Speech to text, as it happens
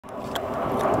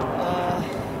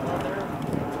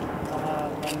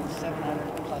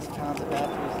pounds of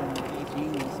batteries in the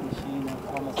E-Genius machine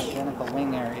of almost identical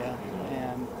wing area,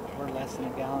 and we're less than a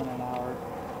gallon an hour.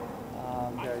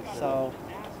 So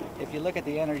if you look at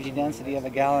the energy density of a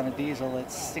gallon of diesel,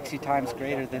 it's 60 times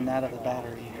greater than that of the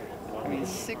battery. I mean,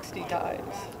 60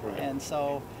 times. And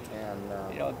so,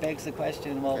 you know, it begs the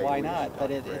question, well, why not?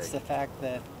 But it's the fact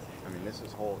that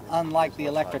unlike the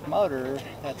electric motor,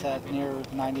 that's at near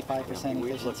 95%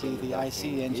 efficiency, the IC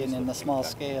engine in the small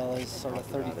scale is sort of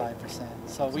 35%.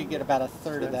 So we get about a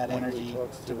third of that energy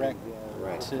direct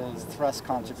to thrust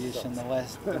contribution. The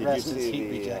rest is heat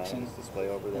rejection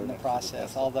in the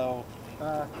process. Although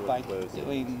by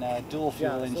doing dual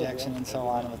fuel injection and so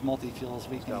on with multi-fuels,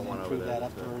 we can improve that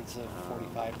upwards of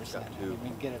 45%. I mean, we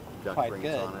can get it quite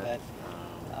good, but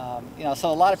you know,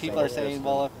 so a lot of people are saying,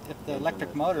 well, if the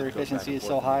electric motor efficiency is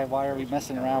so high, why are we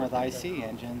messing around with IC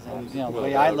engines? And you know, the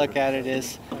way I look at it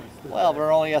is, well,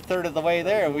 we're only a third of the way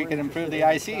there. We could improve the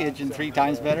IC engine 3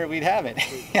 times better, we'd have it.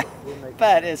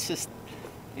 But it's just,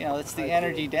 you know, it's the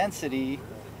energy density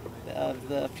of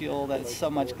the fuel that's so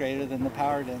much greater than the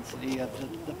power density of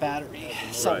the battery.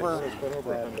 So we're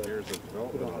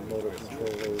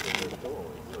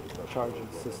charging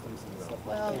systems and stuff.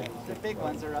 Well, the big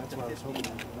ones are up to 50.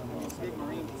 Big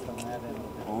marine on that end.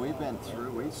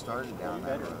 Well, we started down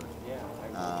that road,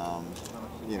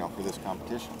 you know, for this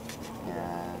competition,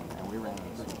 and we ran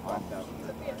into some problems.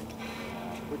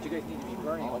 What you guys need to be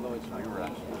burning, although it's we were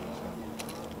actually.